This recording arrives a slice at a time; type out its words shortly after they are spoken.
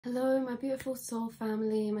Hello, my beautiful soul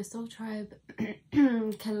family, my soul tribe,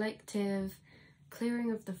 collective,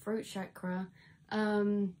 clearing of the throat chakra.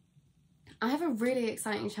 I have a really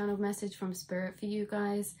exciting channeled message from Spirit for you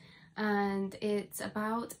guys, and it's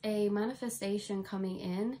about a manifestation coming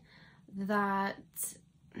in that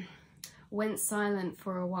went silent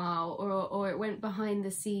for a while, or it went behind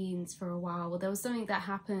the scenes for a while. There was something that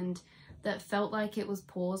happened that felt like it was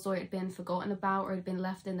paused, or it had been forgotten about, or it had been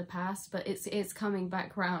left in the past, but it's coming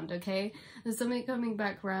back round, okay? There's something coming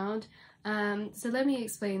back round. So let me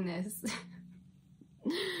explain this.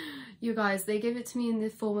 You guys, they give it to me in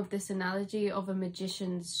the form of this analogy of a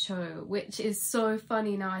magician's show, which is so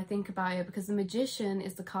funny now I think about it, because the magician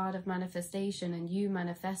is the card of manifestation and you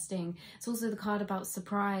manifesting. It's also the card about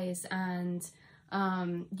surprise and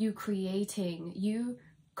you creating, you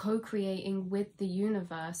co-creating with the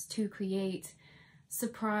universe to create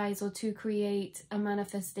surprise, or to create a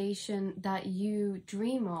manifestation that you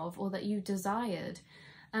dream of or that you desired.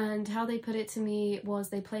 And how they put it to me was,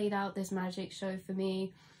 they played out this magic show for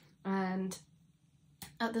me, and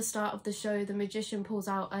at the start of the show the magician pulls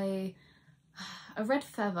out a red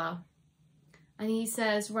feather, and he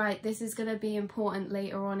says, right, this is going to be important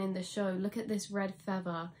later on in the show. Look at this red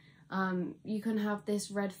feather. You can have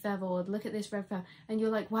this red feather, or look at this red feather, and you're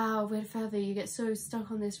like, wow, red feather, you get so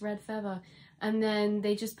stuck on this red feather, and then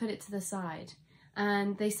they just put it to the side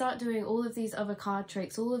and they start doing all of these other card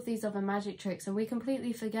tricks, all of these other magic tricks, and we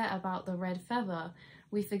completely forget about the red feather.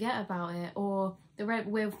 We forget about it, or the red,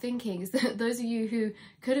 we're thinking, those of you who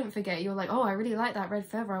couldn't forget, you're like, oh, I really like that red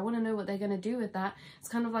feather, I want to know what they're going to do with that. It's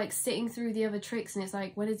kind of like sitting through the other tricks, and it's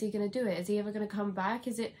like, when is he going to do it? Is he ever going to come back?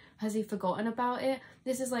 Has he forgotten about it?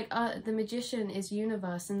 This is like, the magician is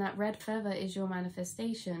universe, and that red feather is your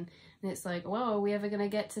manifestation. And it's like, whoa, are we ever going to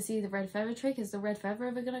get to see the red feather trick? Is the red feather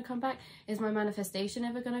ever going to come back? Is my manifestation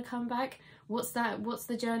ever going to come back? What's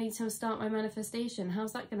the journey to start my manifestation?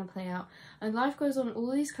 How's that going to play out? And life goes on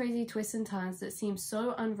all these crazy twists and turns that seem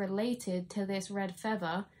so unrelated to this red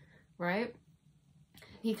feather, right?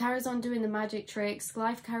 He carries on doing the magic tricks,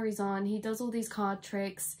 life carries on, he does all these card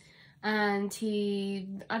tricks, and he,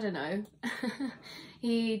 I don't know,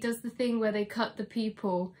 he does the thing where they cut the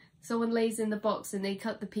people. Someone lays in the box and they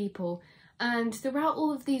cut the people. And throughout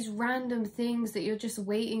all of these random things that you're just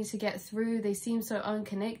waiting to get through, they seem so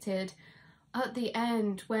unconnected. At the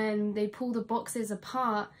end, when they pull the boxes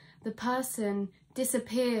apart, the person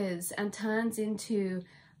disappears and turns into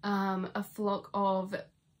a flock of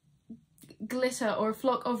glitter, or a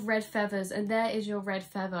flock of red feathers, and there is your red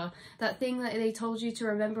feather. That thing that they told you to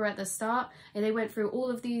remember at the start, and they went through all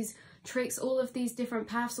of these tricks, all of these different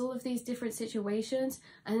paths, all of these different situations,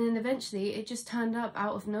 and then eventually it just turned up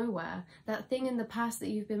out of nowhere. That thing in the past that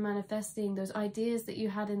you've been manifesting, those ideas that you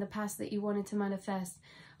had in the past that you wanted to manifest,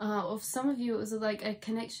 of some of you it was like a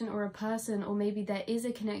connection or a person, or maybe there is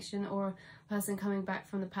a connection or a person coming back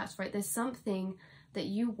from the past, right? There's something that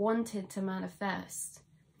you wanted to manifest,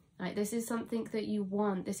 right? This is something that you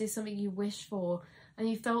want, this is something you wish for, and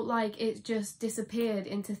you felt like it just disappeared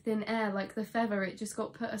into thin air, like the feather, it just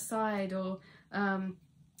got put aside. Or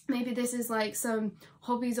maybe this is like some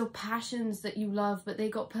hobbies or passions that you love, but they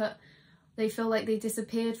feel like they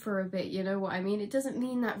disappeared for a bit, you know what I mean? It doesn't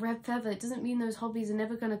mean that red feather, it doesn't mean those hobbies are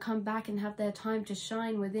never going to come back and have their time to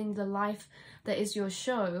shine within the life that is your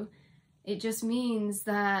show. It just means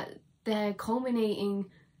that they're culminating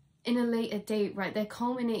in a later date, right? They're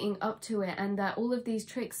culminating up to it, and that all of these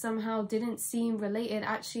tricks somehow didn't seem related,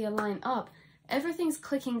 actually align up. Everything's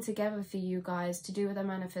clicking together for you guys to do with a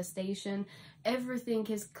manifestation. Everything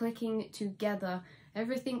is clicking together.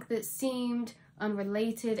 Everything that seemed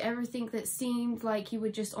unrelated, everything that seemed like you were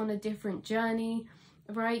just on a different journey,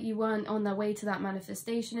 right? You weren't on the way to that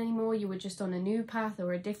manifestation anymore, you were just on a new path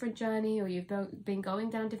or a different journey, or you've been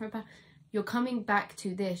going down different paths. You're coming back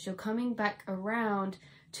to this, you're coming back around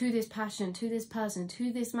to this passion, to this person,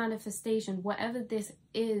 to this manifestation, whatever this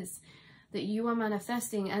is that you are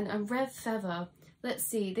manifesting. And a red feather, let's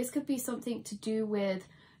see, this could be something to do with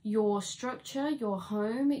your structure, your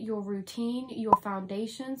home, your routine, your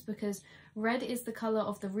foundations, because red is the color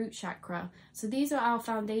of the root chakra. So these are our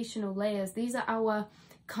foundational layers, these are our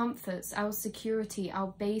comforts, our security, our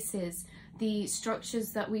bases, the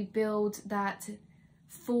structures that we build that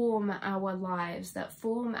form our lives, that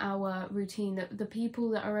form our routine, the people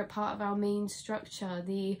that are a part of our main structure,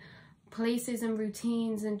 the places and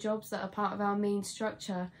routines and jobs that are part of our main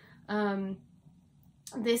structure.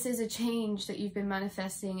 This is a change that you've been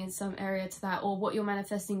manifesting in some area to that, or what you're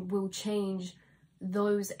manifesting will change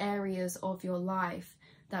those areas of your life.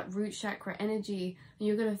 that root chakra energy. And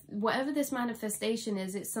you're going to, whatever this manifestation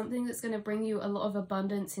is, it's something that's going to bring you a lot of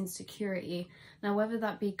abundance and security. Now, whether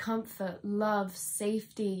that be comfort, love,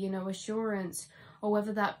 safety, you know, assurance, or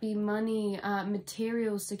whether that be money,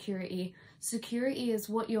 material security. Security is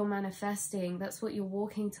what you're manifesting. That's what you're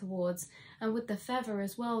walking towards. And with the feather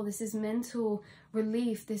as well, this is mental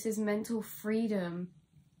relief. This is mental freedom.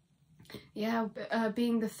 Yeah,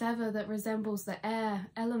 being the feather that resembles the air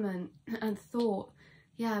element and thought.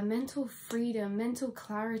 Yeah, mental freedom, mental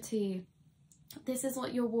clarity. This is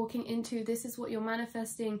what you're walking into. This is what you're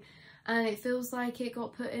manifesting. And it feels like it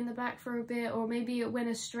got put in the back for a bit, or maybe it went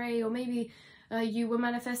astray, or maybe you were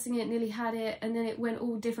manifesting it, nearly had it, and then it went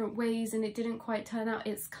all different ways and it didn't quite turn out.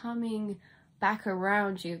 It's coming back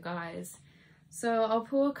around, you guys. So I'll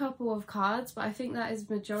pull a couple of cards, but I think that is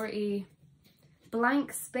majority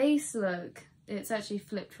blank space. Look, it's actually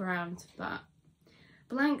flipped around, but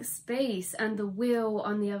blank space and the wheel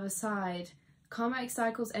on the other side. Karmic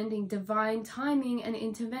cycles ending, divine timing and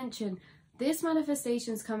intervention. This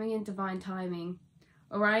manifestation is coming in divine timing.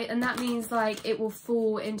 All right, and that means like it will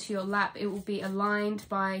fall into your lap. It will be aligned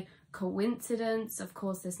by coincidence. Of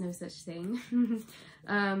course, there's no such thing.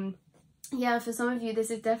 Yeah, for some of you,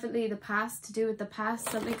 this is definitely the past, to do with the past,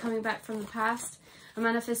 something coming back from the past, a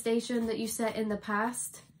manifestation that you set in the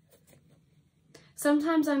past.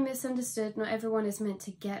 Sometimes I'm misunderstood. Not everyone is meant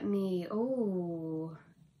to get me. Oh,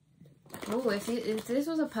 if this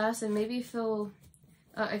was a person, maybe you feel.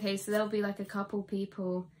 Oh, okay, so there'll be like a couple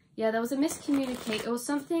people. Yeah, there was a miscommunicate or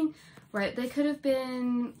something, right? There could have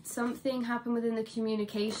been something happened within the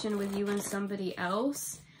communication with you and somebody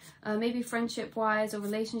else. Maybe friendship-wise or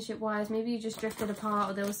relationship-wise. Maybe you just drifted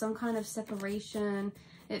apart, or there was some kind of separation.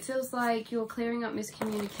 It feels like you're clearing up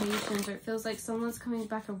miscommunications, or it feels like someone's coming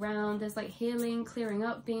back around. There's like healing, clearing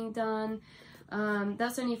up being done.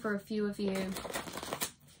 That's only for a few of you.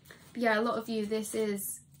 But yeah, a lot of you, this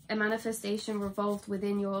is a manifestation revolved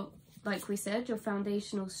within your, like we said, your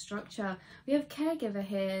foundational structure. We have caregiver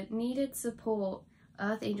here, needed support,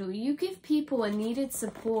 earth angel. You give people a needed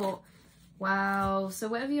support. Wow. So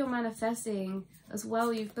whatever you're manifesting as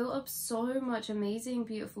well, you've built up so much amazing,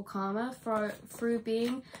 beautiful karma through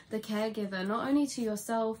being the caregiver, not only to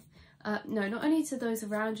yourself, not only to those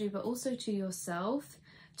around you, but also to yourself,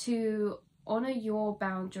 to honor your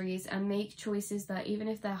boundaries and make choices that, even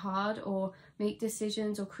if they're hard, or make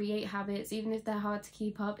decisions or create habits, even if they're hard to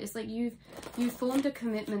keep up, it's like you've formed a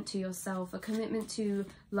commitment to yourself, a commitment to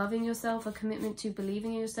loving yourself, a commitment to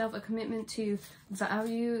believing in yourself, a commitment to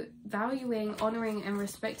valuing, honoring and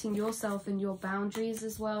respecting yourself and your boundaries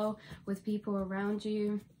as well with people around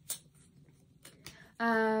you.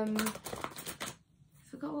 Forgot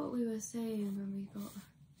what we were saying when we got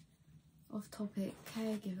off topic.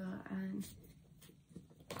 Caregiver and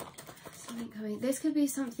something coming. This could be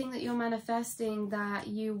something that you're manifesting, that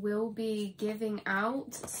you will be giving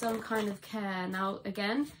out some kind of care. Now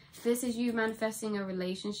again, this is you manifesting a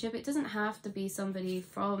relationship. It doesn't have to be somebody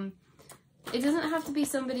from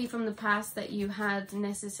the past that you had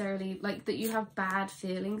necessarily, like, that you have bad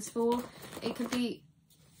feelings for. It could be,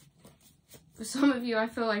 for some of you, I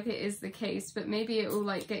feel like it is the case, but maybe it will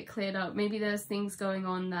like get cleared up. Maybe there's things going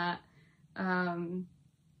on that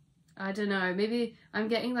I don't know, maybe I'm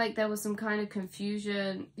getting like there was some kind of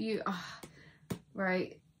confusion.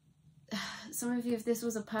 Right, some of you, if this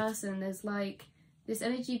was a person, there's like this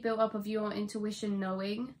energy built up of your intuition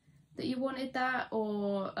knowing that you wanted that,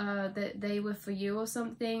 or that they were for you or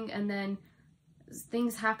something, and then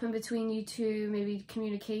things happen between you two, maybe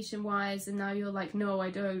communication wise, and now you're like, no, I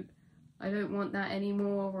don't want that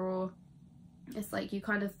anymore. Or it's like you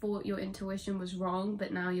kind of thought your intuition was wrong,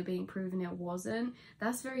 but now you're being proven it wasn't.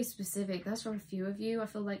 That's very specific. That's for a few of you. I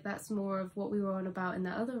feel like that's more of what we were on about in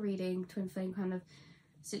the other reading, twin flame kind of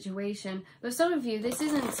situation. But some of you, this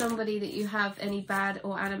isn't somebody that you have any bad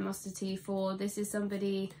or animosity for. This is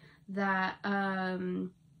somebody that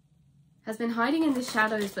has been hiding in the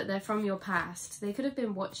shadows, but they're from your past. They could have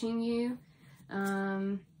been watching you.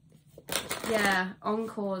 Yeah,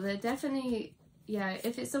 encore. They're definitely... Yeah,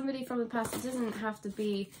 if it's somebody from the past, it doesn't have to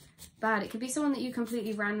be bad. It could be someone that you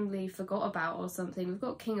completely randomly forgot about or something. We've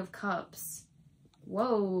got King of Cups.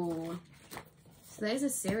 Whoa. So there's a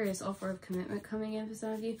serious offer of commitment coming in for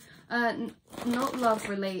some of you. Not love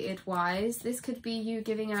related wise. This could be you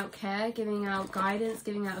giving out care, giving out guidance,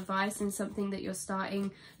 giving out advice in something that you're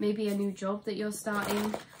starting. Maybe a new job that you're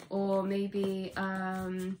starting, or maybe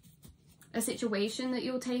a situation that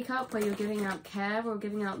you'll take up where you're giving out care or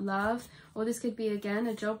giving out love. Or this could be, again,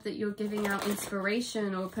 a job that you're giving out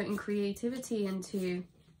inspiration or putting creativity into.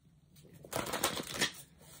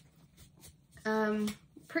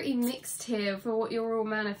 pretty mixed here for what you're all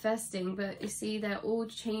manifesting, but you see they're all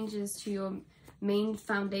changes to your main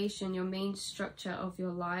foundation, your main structure of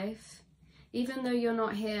your life. Even though you're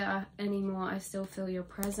not here anymore, I still feel your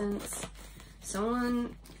presence.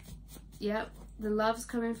 Someone, yep, the love's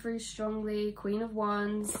coming through strongly. Queen of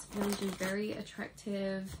Wands, finds you very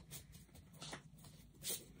attractive.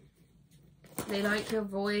 They like your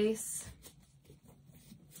voice,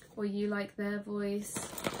 or you like their voice.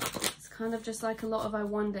 It's kind of just like a lot of I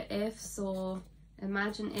wonder ifs, or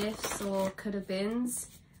imagine ifs, or could have beens.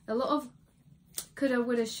 A lot of coulda,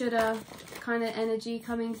 woulda, shoulda kind of energy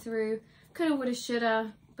coming through. Coulda, woulda,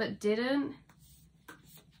 shoulda, but didn't.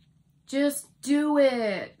 Just do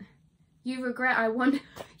it. You regret, I wonder,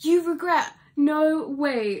 you regret. No,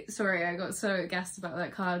 wait, sorry, I got so gassed about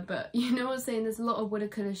that card, but you know what I'm saying? There's a lot of woulda,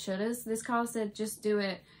 coulda, shouldas. This card said, just do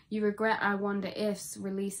it. You regret, I wonder ifs,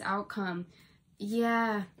 release outcome.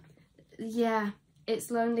 Yeah,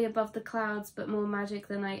 it's lonely above the clouds, but more magic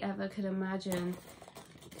than I ever could imagine.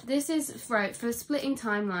 This is, right, for splitting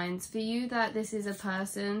timelines, for you that this is a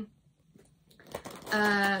person,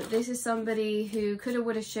 this is somebody who coulda,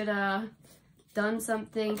 woulda, shoulda done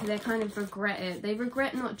something. They kind of regret it. They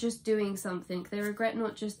regret not just doing something. They regret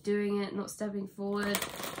not just doing it, not stepping forward.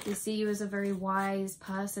 They see you as a very wise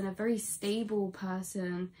person, a very stable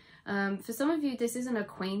person. For some of you, this is an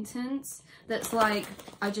acquaintance that's like,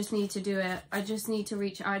 I just need to do it. I just need to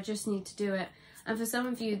reach, I just need to do it. And for some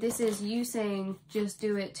of you, this is you saying, just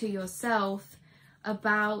do it to yourself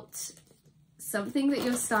about something that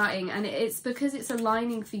you're starting. And it's because it's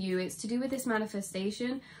aligning for you. It's to do with this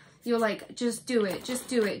manifestation. You're like, just do it, just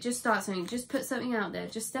do it, just start something, just put something out there,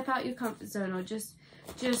 just step out your comfort zone, or just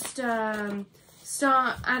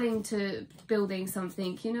start adding to building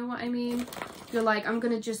something, you know what I mean? You're like, I'm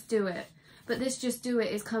gonna just do it. But this just do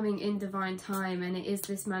it is coming in divine time, and it is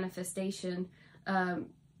this manifestation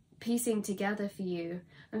piecing together for you.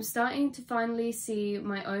 I'm starting to finally see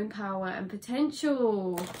my own power and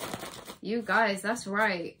potential. You guys, that's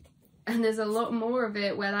right. And there's a lot more of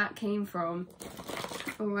it where that came from.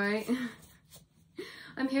 All right.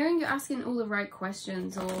 I'm hearing you're asking all the right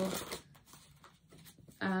questions, or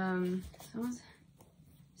someone's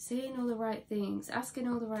saying all the right things, asking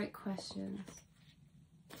all the right questions.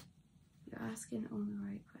 You're asking all the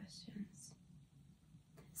right questions.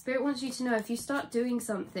 Spirit wants you to know, if you start doing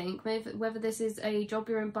something, whether this is a job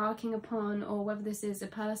you're embarking upon, or whether this is a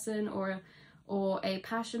person or a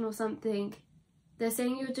passion or something, they're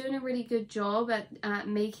saying you're doing a really good job at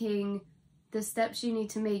making the steps you need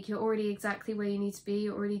to make. You're already exactly where you need to be.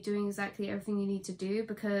 You're already doing exactly everything you need to do,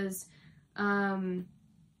 because oh,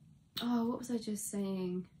 what was I just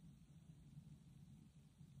saying?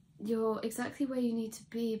 You're exactly where you need to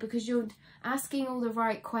be because you're asking all the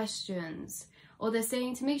right questions. Or they're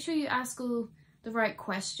saying to make sure you ask all the right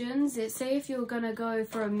questions. It's, say if you're gonna go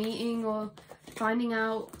for a meeting or finding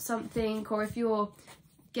out something, or if you're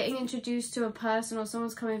getting introduced to a person or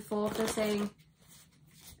someone's coming forth, they're saying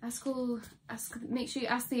make sure you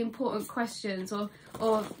ask the important questions, or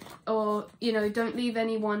you know, don't leave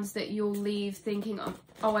any ones that you'll leave thinking,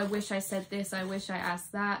 oh, I wish I said this, I wish I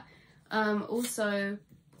asked that. Also,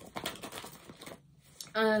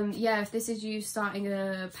 yeah, if this is you starting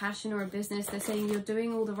a passion or a business, they're saying you're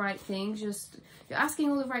doing all the right things, you're asking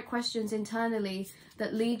all the right questions internally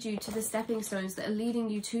that lead you to the stepping stones that are leading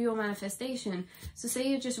you to your manifestation. So say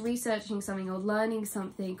you're just researching something or learning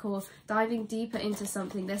something or diving deeper into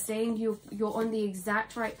something, they're saying you're on the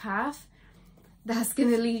exact right path. That's going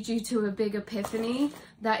to lead you to a big epiphany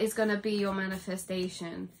that is going to be your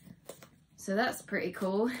manifestation. So that's pretty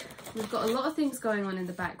cool. We've got a lot of things going on in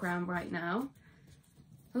the background right now.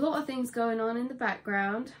 A lot of things going on in the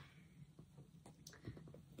background.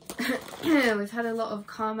 We've had a lot of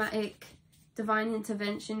karmatic divine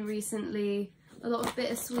intervention recently. A lot of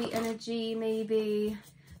bittersweet energy maybe.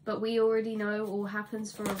 But we already know all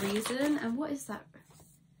happens for a reason. And what is that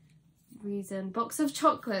reason? Box of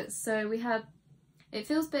chocolates. So we had, it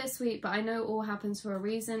feels bittersweet, but I know all happens for a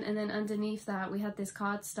reason. And then underneath that we had this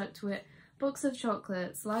card stuck to it. Box of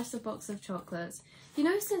chocolates. Life's a box of chocolates. You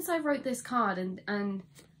know, since I wrote this card and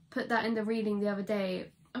put that in the reading the other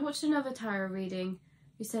day, I watched another tarot reading.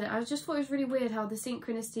 You said it. I just thought it was really weird how the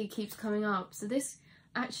synchronicity keeps coming up. So this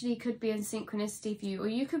actually could be in synchronicity for you, or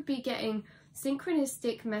you could be getting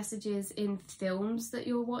synchronistic messages in films that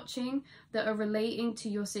you're watching that are relating to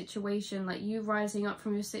your situation, like you rising up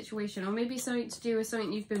from your situation, or maybe something to do with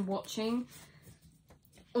something you've been watching,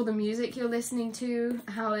 or the music you're listening to,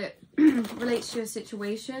 how it relates to your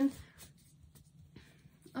situation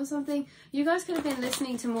or something. You guys could have been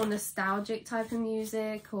listening to more nostalgic type of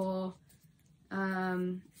music, or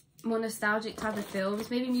more nostalgic type of films,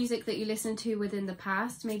 maybe music that you listened to within the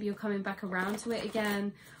past, maybe you're coming back around to it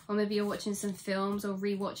again, or maybe you're watching some films or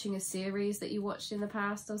rewatching a series that you watched in the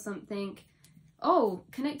past or something. Oh,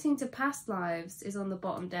 connecting to past lives is on the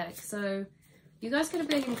bottom deck, so you guys could have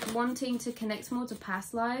been wanting to connect more to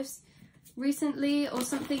past lives recently, or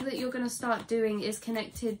something that you're going to start doing is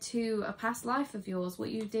connected to a past life of yours, what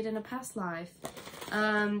you did in a past life.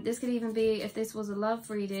 This could even be, if this was a love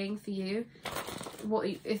reading for you,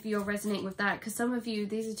 if you're resonating with that, because some of you,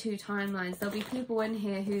 these are two timelines. There'll be people in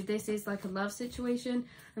here who this is like a love situation,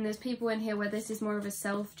 and there's people in here where this is more of a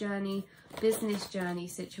self journey, business journey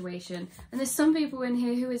situation, and there's some people in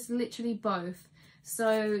here who is literally both.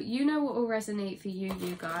 So you know what will resonate for you,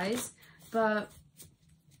 you guys. But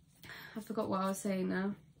I forgot what I was saying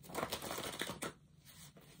now.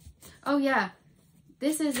 Oh yeah,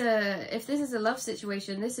 if this is a love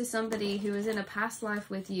situation, this is somebody who is in a past life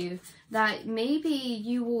with you that maybe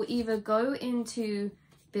you will either go into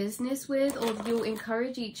business with, or you'll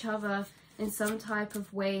encourage each other in some type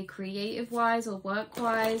of way, creative wise or work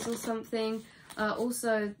wise or something.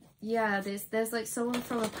 Also, yeah, there's like someone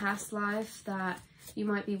from a past life that you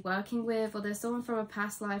might be working with, or there's someone from a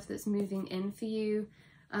past life that's moving in for you.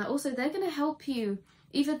 Also, they're going to help you.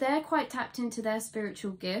 Either they're quite tapped into their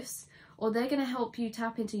spiritual gifts, or they're going to help you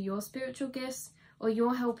tap into your spiritual gifts, or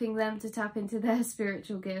you're helping them to tap into their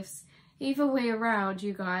spiritual gifts. Either way around,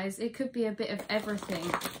 you guys, it could be a bit of everything.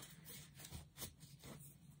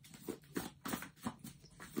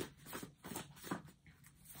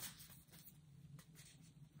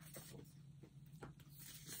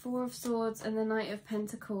 Four of Swords and the Knight of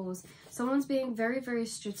Pentacles. Someone's being very, very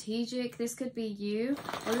strategic. This could be you,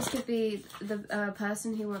 or this could be the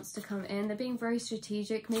person who wants to come in. They're being very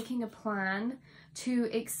strategic, making a plan to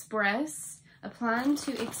express,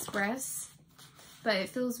 but it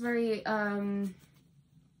feels very,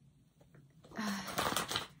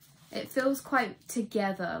 it feels quite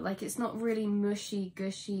together, like it's not really mushy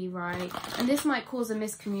gushy, right? And this might cause a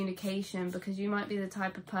miscommunication, because you might be the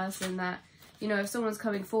type of person that, you know, if someone's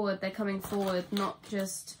coming forward, they're coming forward not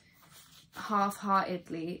just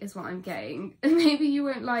half-heartedly, is what I'm getting. And maybe you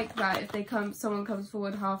won't like that if someone comes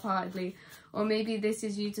forward half-heartedly, or maybe this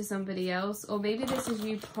is you to somebody else, or maybe this is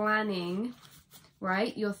you planning,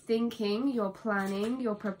 right? You're thinking, you're planning,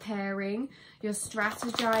 you're preparing, you're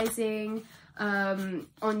strategizing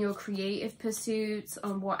on your creative pursuits,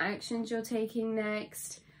 on what actions you're taking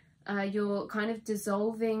next. You're kind of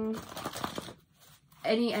dissolving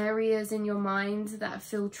any areas in your mind that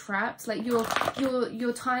feel trapped, like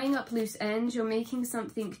you're tying up loose ends, you're making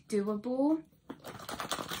something doable,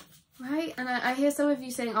 right? And I hear some of you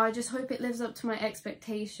saying, oh, I just hope it lives up to my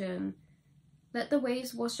expectation. Let the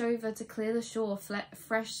waves wash over to clear the shore,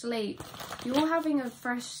 fresh slate. You're having a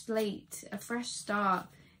fresh slate, a fresh start,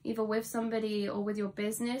 either with somebody or with your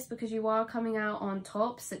business, because you are coming out on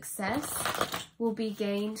top. Success will be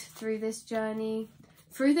gained through this journey.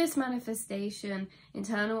 Through this manifestation,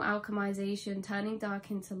 internal alchemization, turning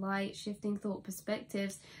dark into light, shifting thought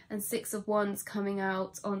perspectives, and Six of Wands coming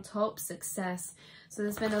out on top, success. So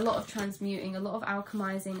there's been a lot of transmuting, a lot of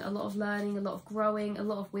alchemizing, a lot of learning, a lot of growing, a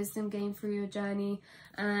lot of wisdom gained through your journey.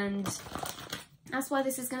 And that's why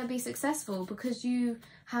this is going to be successful, because you've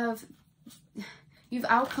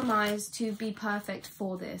alchemized to be perfect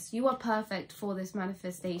for this. You are perfect for this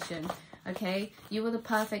manifestation, okay? You are the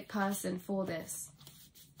perfect person for this.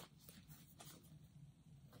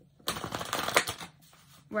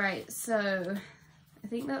 Right, so I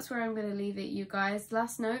think that's where I'm going to leave it, you guys.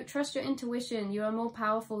 Last note, trust your intuition. You are more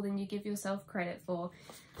powerful than you give yourself credit for.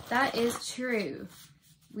 That is true.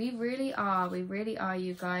 We really are,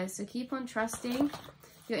 you guys. So keep on trusting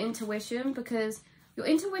your intuition, because your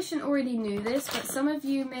intuition already knew this, but some of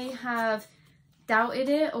you may have doubted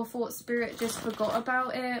it, or thought spirit just forgot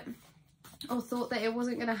about it, or thought that it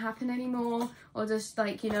wasn't going to happen anymore, or just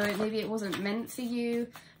like, you know, maybe it wasn't meant for you.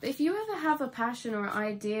 But if you ever have a passion or an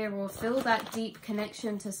idea, or feel that deep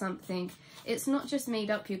connection to something, it's not just made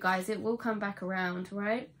up, you guys. It will come back around,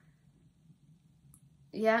 right?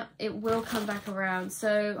 Yeah, it will come back around.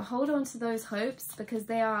 So hold on to those hopes, because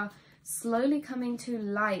they are slowly coming to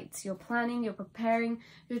light. You're planning, you're preparing,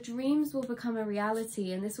 your dreams will become a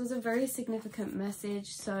reality. And this was a very significant message.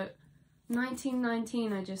 So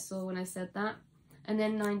 1919 I just saw when I said that, and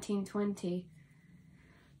then 1920.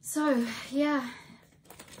 So yeah,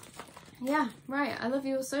 right, I love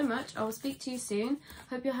you all so much. I will speak to you soon.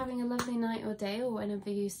 Hope you're having a lovely night or day, or whenever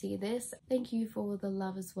you see this. Thank you for all the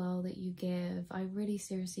love as well that you give. I really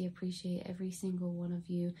seriously appreciate every single one of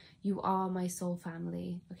you. You are my soul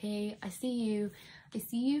family, okay? I see you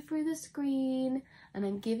through the screen, and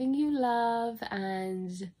I'm giving you love,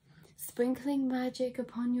 and sprinkling magic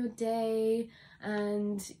upon your day.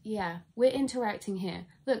 And yeah, we're interacting here.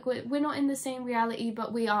 Look, we're not in the same reality,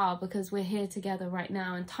 but we are, because we're here together right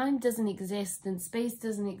now, and time doesn't exist and space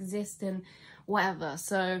doesn't exist and whatever.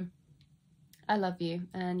 So I love you,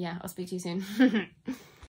 and yeah, I'll speak to you soon.